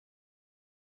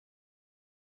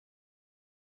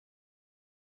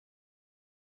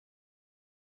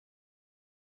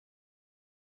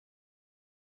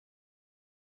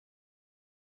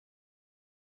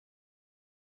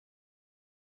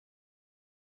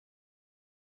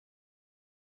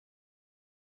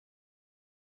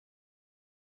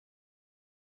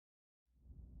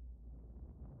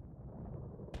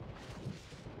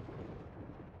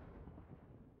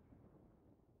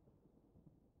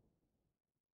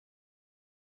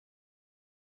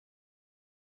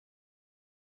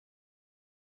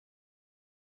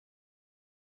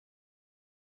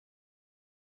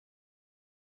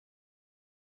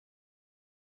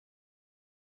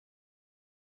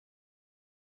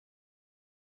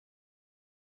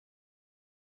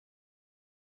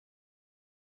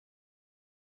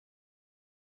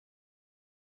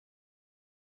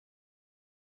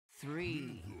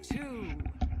3, 2,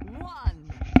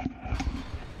 1.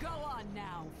 Go on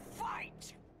now,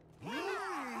 fight!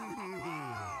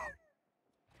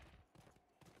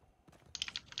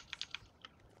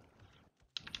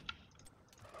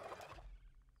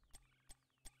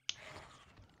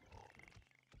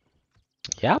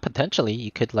 Yeah, potentially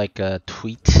you could like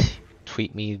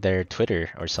tweet me their Twitter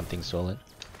or something, Swollen.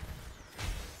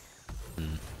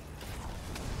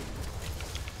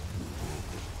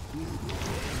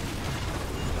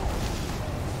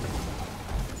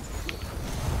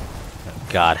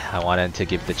 God, I wanted to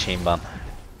give the chain bomb.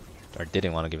 Or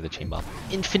didn't want to give the chain bomb.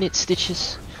 Infinite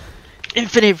stitches.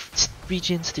 Infinite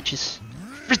regen stitches.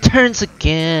 Returns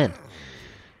again.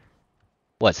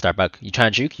 What, Starbuck? You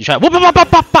trying to juke? You trying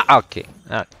to... Okay.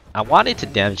 I wanted to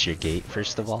damage your gate,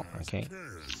 first of all. Okay.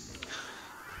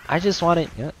 I just wanted...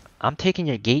 Yeah, I'm taking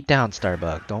your gate down,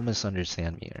 Starbuck. Don't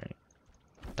misunderstand me, alright?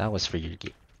 That was for your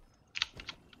gate.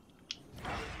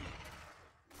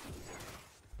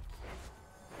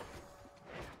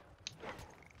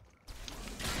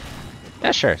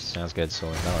 Yeah, sure. Sounds good,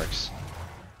 so that works.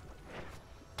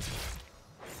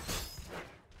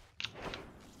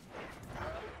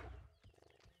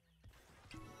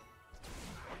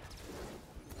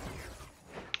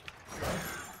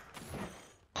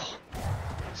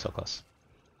 So close.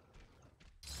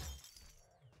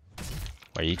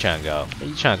 Where are you trying to go? Where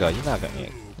are you trying to go?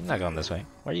 You're not going this way.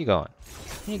 Where are you going?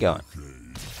 Where are you going?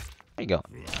 Where are you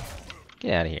going?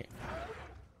 Get out of here.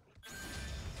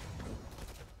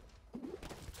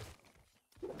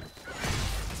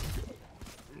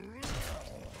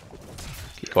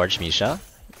 Gorge Misha?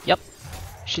 Yep.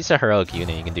 She's a heroic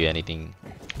unit. You can do anything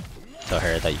to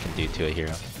her that you can do to a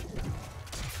hero.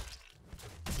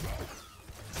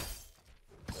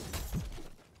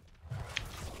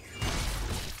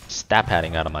 Stat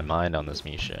padding out of my mind on this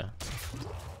Misha.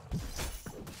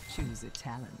 Choose a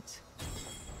talent.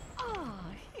 Ah,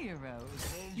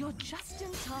 heroes. You're just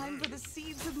in time for the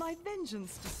seeds of my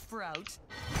vengeance to sprout.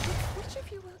 Which of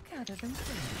you will gather them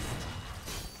first?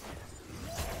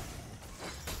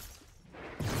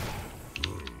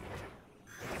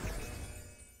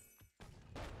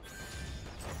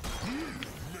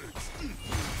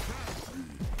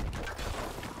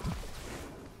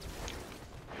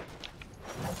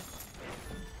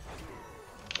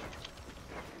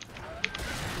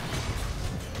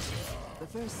 The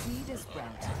first seed is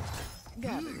sprouted.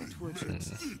 Gather it, would you?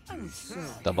 I'm so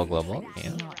Double global,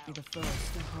 yeah. not be the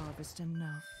first to harvest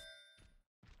enough.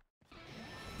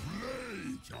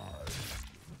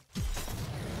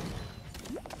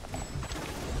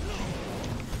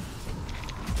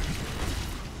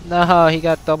 No, he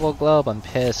got double globe. I'm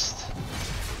pissed.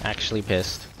 Actually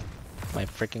pissed. My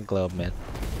freaking globe, man.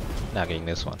 Not getting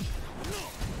this one.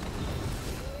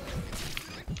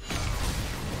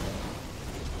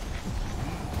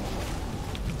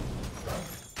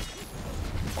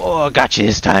 Oh, got you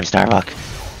this time, Starbuck.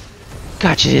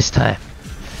 Got you this time.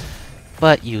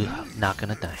 But you not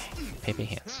gonna die. Paper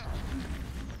hands.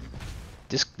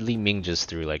 This Li Ming just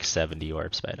threw like 70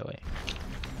 orbs, by the way.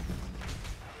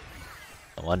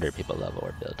 No wonder people love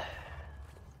orb build.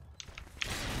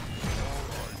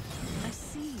 A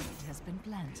seed has been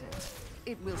planted.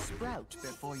 It will sprout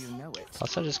before you know it.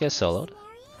 Also, just get soloed.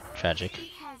 Tragic.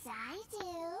 Because I do.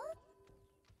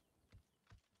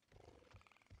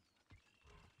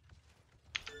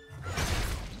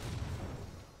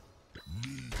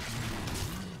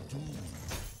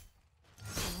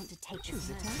 I want to take Choose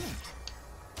a talent.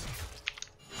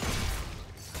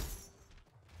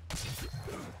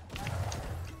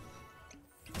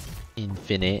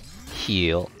 Infinite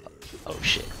heal. Oh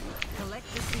shit.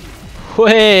 Collect the seed.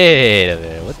 Wait a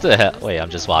minute. What the hell? Wait, I'm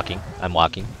just walking. I'm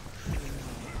walking.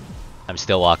 I'm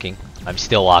still walking. I'm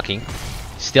still walking.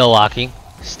 Still walking.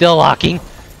 Still walking.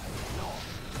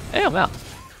 Hey, I'm out.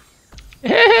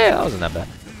 Hey, that wasn't that bad.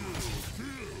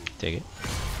 Take it.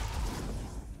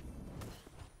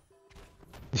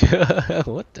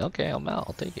 What? Okay, I'm out.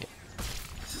 I'll take it.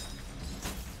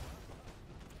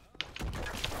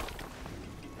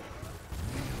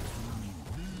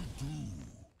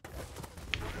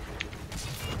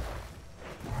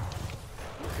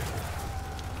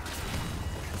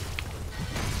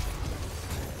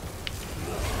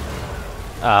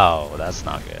 Oh, that's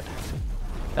not good.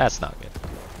 That's not good.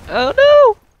 Oh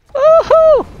no!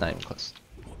 Woohoo! Not even close.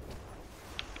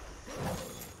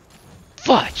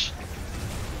 Fudge!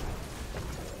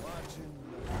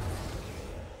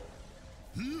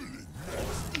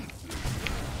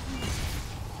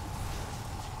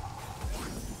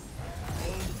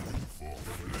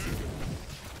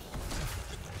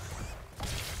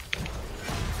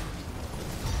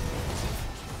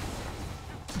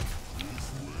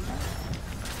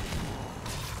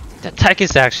 That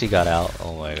Takis actually got out.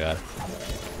 Oh my god.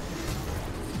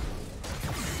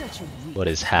 Such a weak What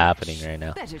is happening right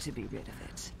now? Better to be rid of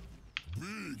it.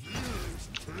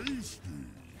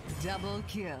 Double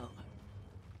kill.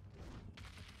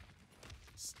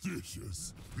 I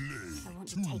want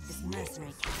to take this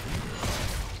mercenary camp.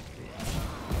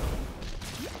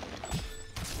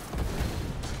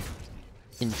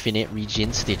 Infinite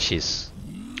Regen stitches.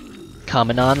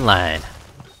 Coming online.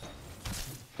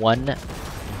 One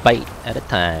bite at a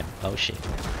time. Oh shit.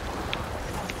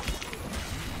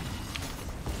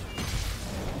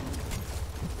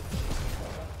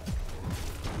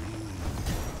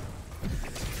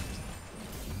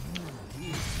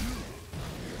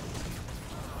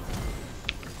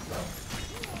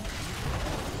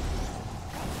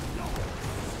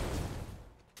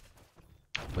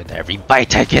 With every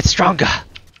bite I get stronger.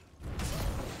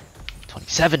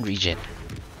 27 regen.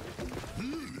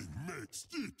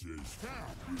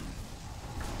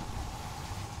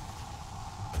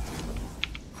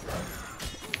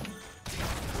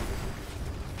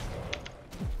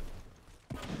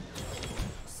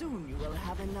 Soon you will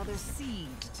have another seed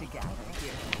to gather,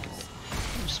 heroes.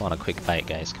 I just want a quick fight,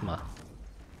 guys. Come on.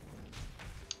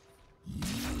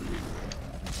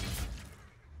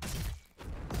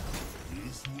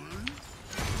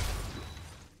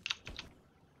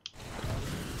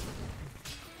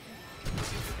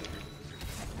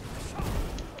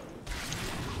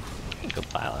 I think go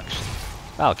Bile actually.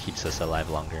 Bile keeps us alive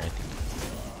longer, I think.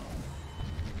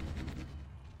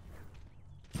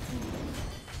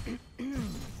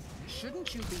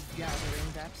 Shouldn't you be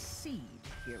gathering that seed,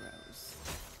 heroes?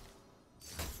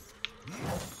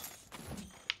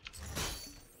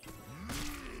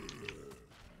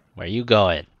 Where you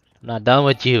going? I'm not done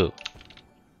with you.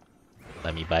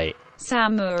 Let me bite.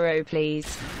 Samuro,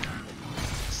 please.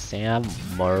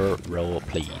 Samuro,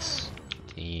 please.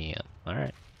 Damn.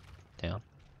 Alright. Down.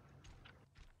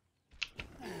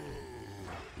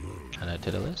 Add that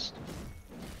to the list.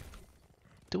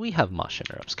 Do we have Mosh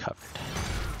interrupts covered?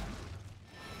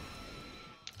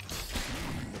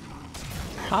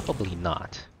 Probably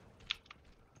not.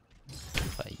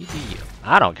 But you do you.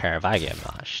 I don't care if I get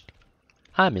moshed.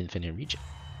 I'm Infinite Regen.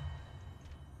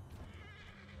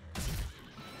 I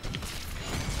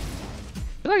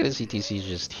feel like the CTC is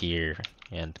just here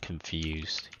and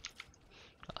confused.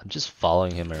 I'm just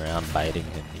following him around, biting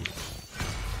him.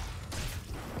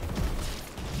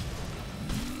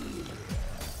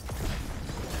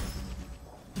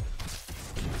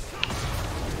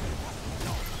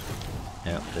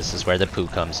 Yeah, this is where the poo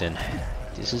comes in.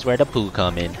 This is where the poo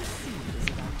come in.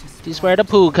 This is where the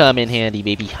poo come in handy,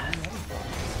 baby.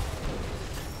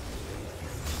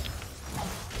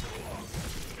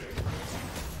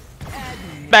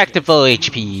 Back to full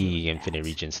HP, Infinite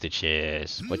Regen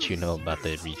stitches. What you know about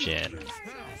the regen?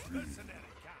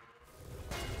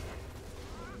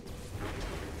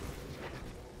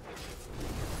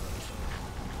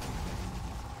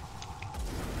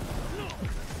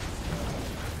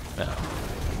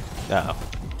 Uh oh.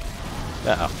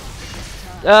 Uh oh.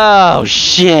 Oh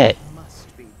shit!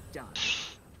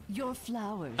 Your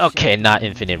flowers. Okay, not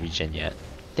infinite regen yet.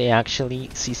 They actually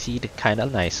CC'd kinda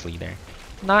nicely there.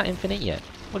 Not infinite yet.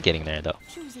 We're getting there though.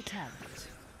 Choose a talent.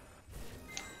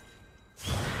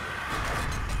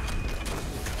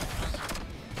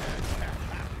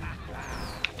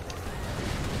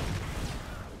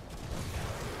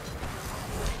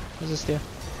 What does this do?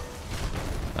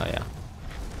 Oh yeah.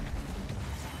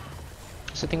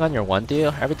 Sitting on your 1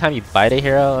 deal, every time you bite a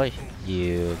hero,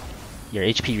 your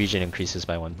HP regen increases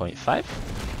by 1.5.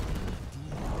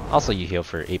 Also, you heal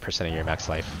for 8% of your max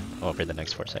life over the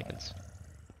next 4 seconds.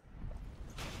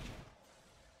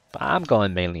 But I'm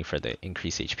going mainly for the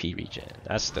increased HP regen.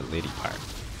 That's the litty part.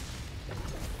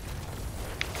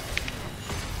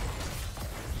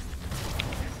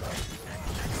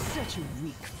 Such a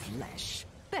weak flesh.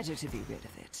 Better to be rid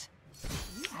of it.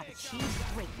 You have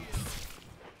achieved greatness.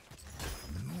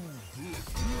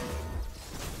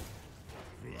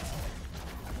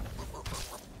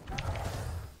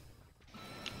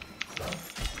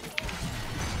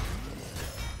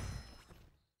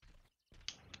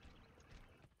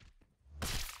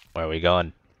 Where are we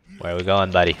going? Where are we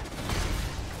going, buddy?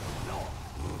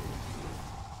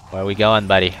 Where are we going,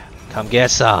 buddy? Come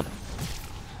get some.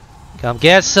 Come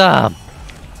get some.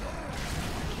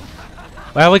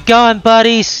 Where are we going,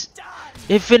 buddies?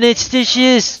 Infinite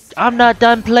stitches. I'm not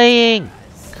done playing.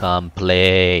 Come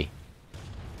play.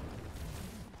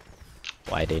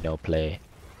 Why they don't play?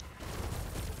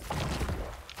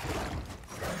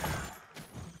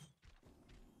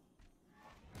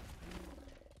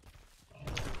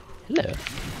 Hello.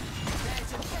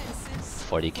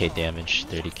 40k damage,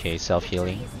 30k self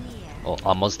healing. Oh,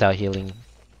 almost out healing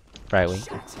Brightwing.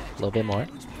 A little bit more.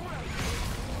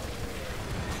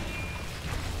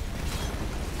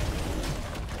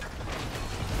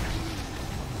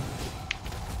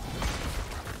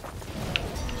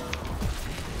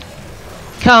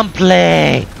 Come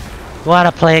play!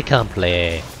 Wanna play? Come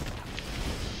play.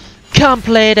 Come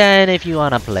play then if you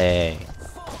wanna play.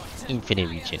 Infinite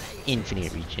Regen,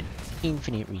 Infinite Regen,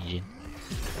 Infinite Regen,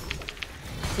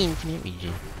 Infinite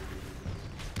Regen.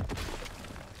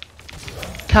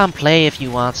 Come play if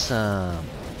you want some.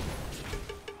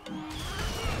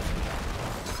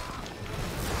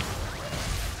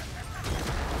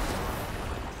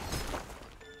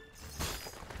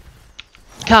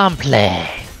 Come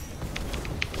play.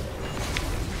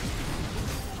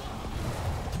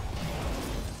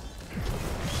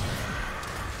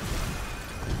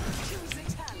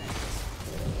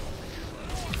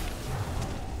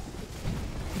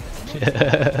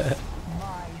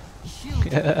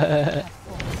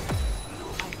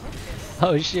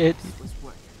 Oh shit.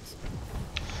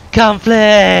 Come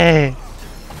play!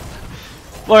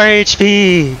 4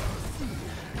 HP!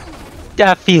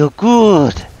 That feel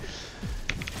good!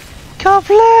 Come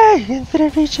play!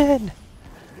 Infinite Regen!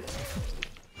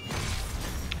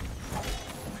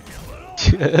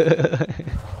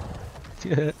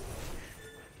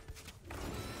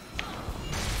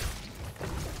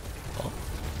 Oh.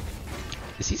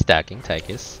 Is he stacking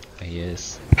Tychus? He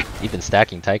is. Even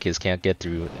stacking Tychus can't get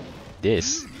through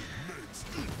this.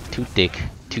 Too thick,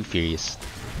 too furious.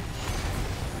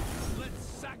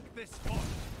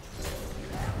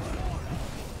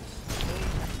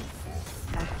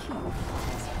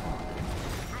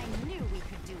 I knew we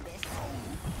could do this.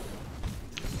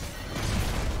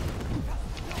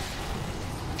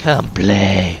 Come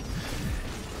play.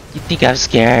 You think I'm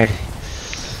scared?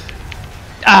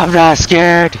 I'm not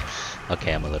scared.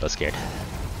 Okay, I'm a little scared.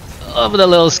 I'm a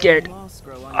little scared.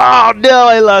 Oh no,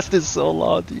 I lasted so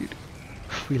long, dude.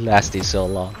 We lasted so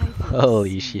long.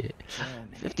 Holy shit.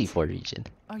 54 Regen.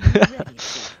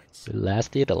 We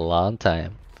lasted a long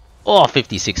time. Oh,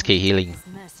 56k healing.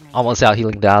 Almost out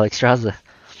healing the Alexstrasza.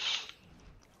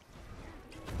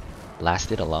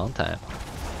 Lasted a long time.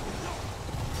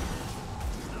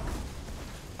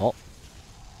 Oh.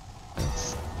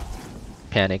 It's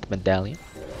Panic Medallion.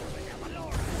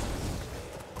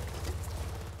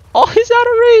 Oh, he's out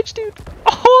of range, dude.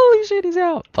 Holy shit, he's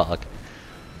out. Fuck.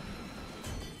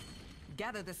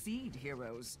 Gather the seed,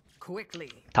 heroes,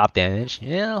 quickly. Top damage.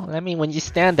 Yeah, I mean, when you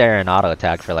stand there and auto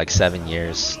attack for like 7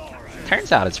 years,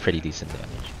 turns out it's pretty decent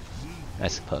damage, I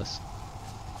suppose.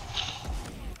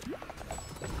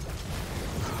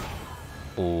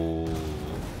 Ooh,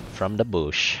 from the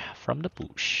bush, from the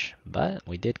bush. But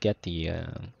we did get the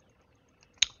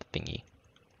thingy.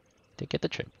 Did get the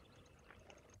trip.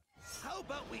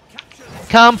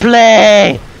 Come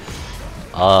play!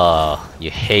 Oh, you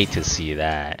hate to see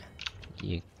that.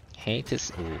 You hate to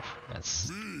see. Ooh,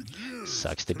 that's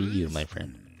sucks to be you, my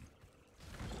friend.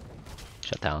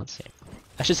 Shut down. Same.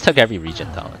 I just took every region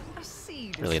talent.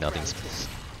 Really, nothing's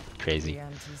crazy. The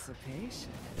anticipation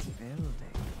is building.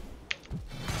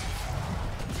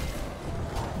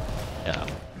 Yeah.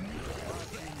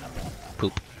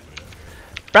 Poop.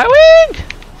 Brightwing!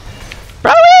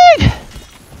 Brightwing!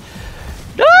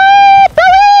 No!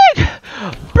 Brightwing!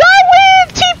 Brightwing!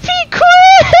 TP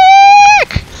quick!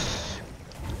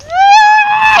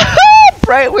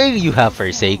 Brightwing, you have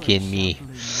forsaken me.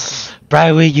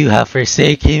 Brightwing, you have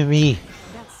forsaken me.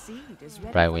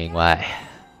 Brightwing, why?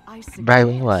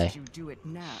 Brightwing, why?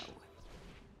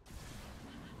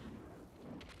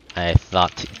 I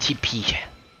thought TP.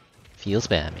 Feels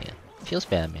bad, man. Feels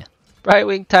bad, man.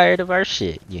 Brightwing tired of our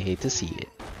shit. You hate to see it.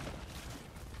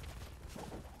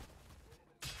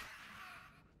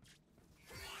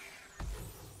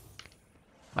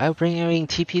 Why bringing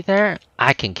TP there?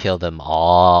 I can kill them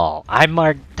all. I'm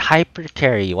our hyper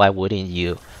carry. Why wouldn't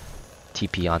you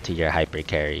TP onto your hyper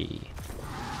carry?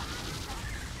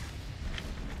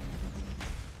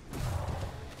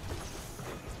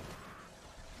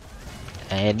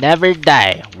 I never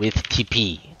die with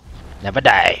TP. Never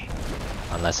die.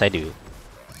 Unless I do.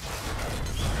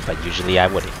 But usually I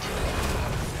wouldn't.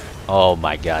 Oh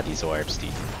my god, these orbs, dude.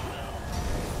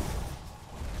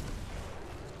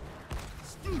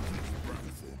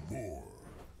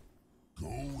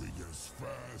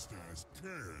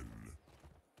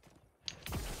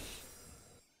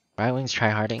 Brightwing's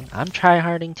tryharding. I'm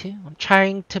tryharding too. I'm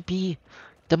trying to be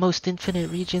the most infinite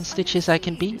Regen Stitches I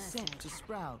can be.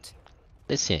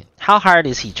 Listen, how hard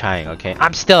is he trying, okay?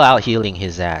 I'm still out healing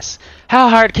his ass. How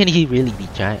hard can he really be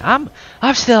trying? I'm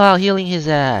still out healing his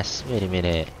ass. Wait a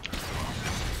minute.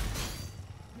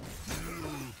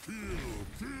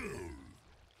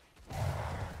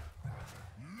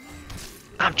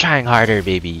 I'm trying harder,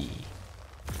 baby.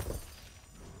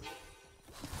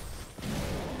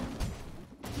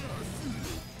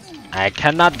 I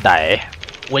cannot die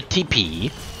with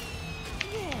TP.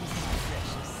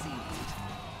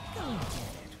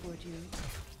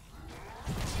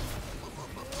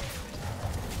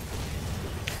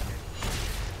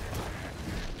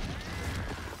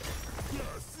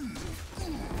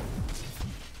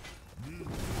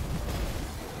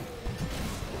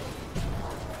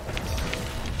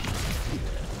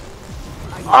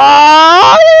 Oh,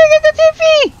 I didn't get the TP!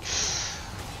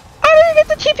 I didn't get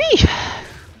the TP!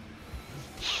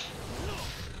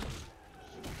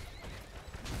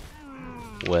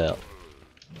 Well,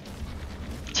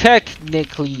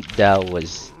 technically that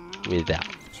was without.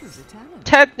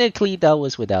 Technically that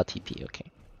was without TP, okay.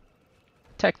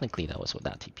 Technically that was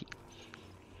without TP.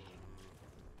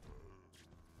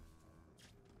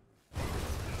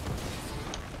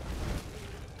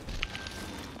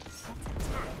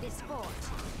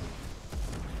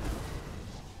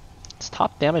 Is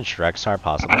top damage Rexar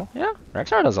possible? Yeah,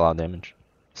 Rexar does a lot of damage.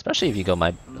 Especially if you go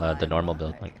the normal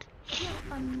build. Like,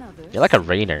 you're like a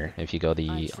Rainer if you go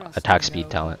the attack speed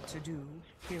talent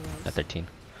at 13.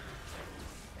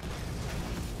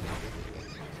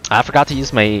 I forgot to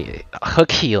use my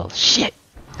hook heal. Shit!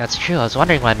 That's true, I was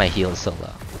wondering why my heal is so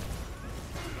low.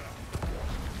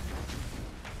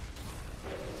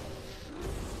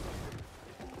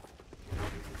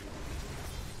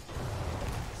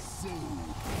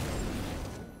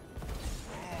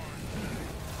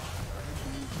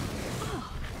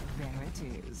 There it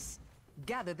is.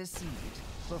 Gather the seed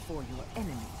before your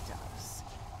enemy does.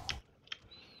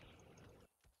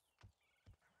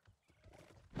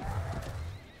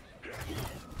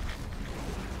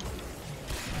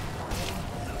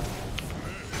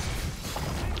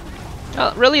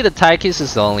 Really, the Tychus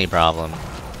is the only problem.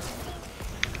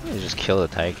 You just kill the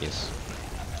Tychus.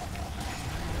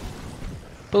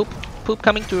 Poop. Poop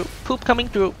coming through. Poop coming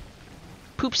through.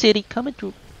 Poop City coming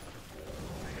through.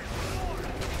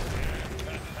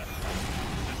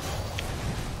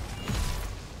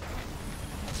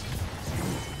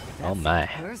 Oh my.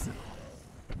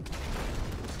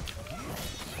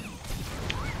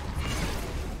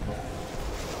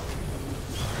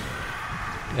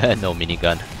 No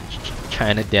minigun.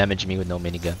 Trying to damage me with no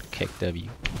minigun. Kick W.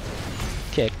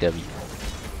 Kick W.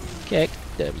 Kick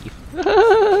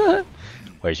W.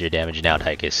 Where's your damage now,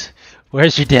 Tychus?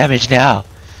 Where's your damage now?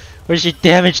 Where's your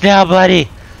damage now, buddy?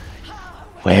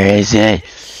 Where is it?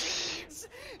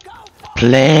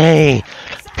 Play!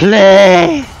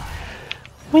 Play!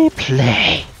 We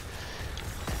play!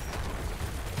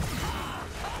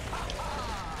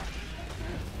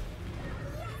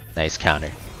 Nice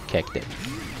counter. Kicked it.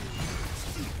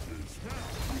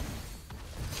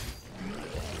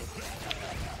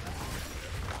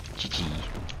 GG.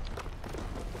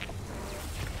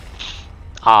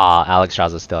 Ah, Alex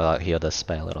Shaza still out healed us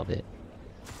by a little bit.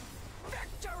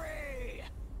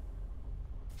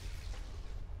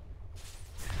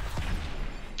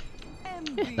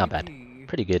 Not bad.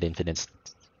 Pretty good Infinite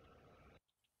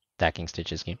stacking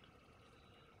Stitches game.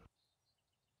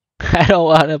 I don't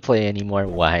want to play anymore.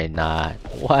 Why not?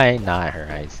 Why not,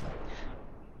 Horizon?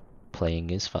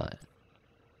 Playing is fun.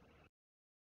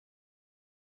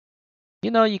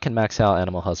 You know you can max out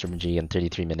Animal Husbandry in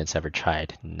 33 minutes. Ever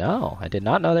tried? No, I did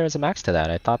not know there was a max to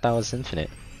that. I thought that was infinite.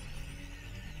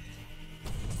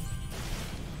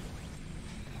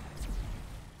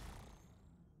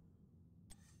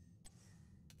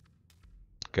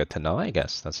 Good to know, I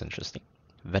guess. That's interesting.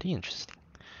 Very interesting.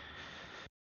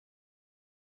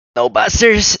 No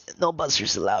buzzers! No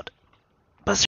buzzers allowed.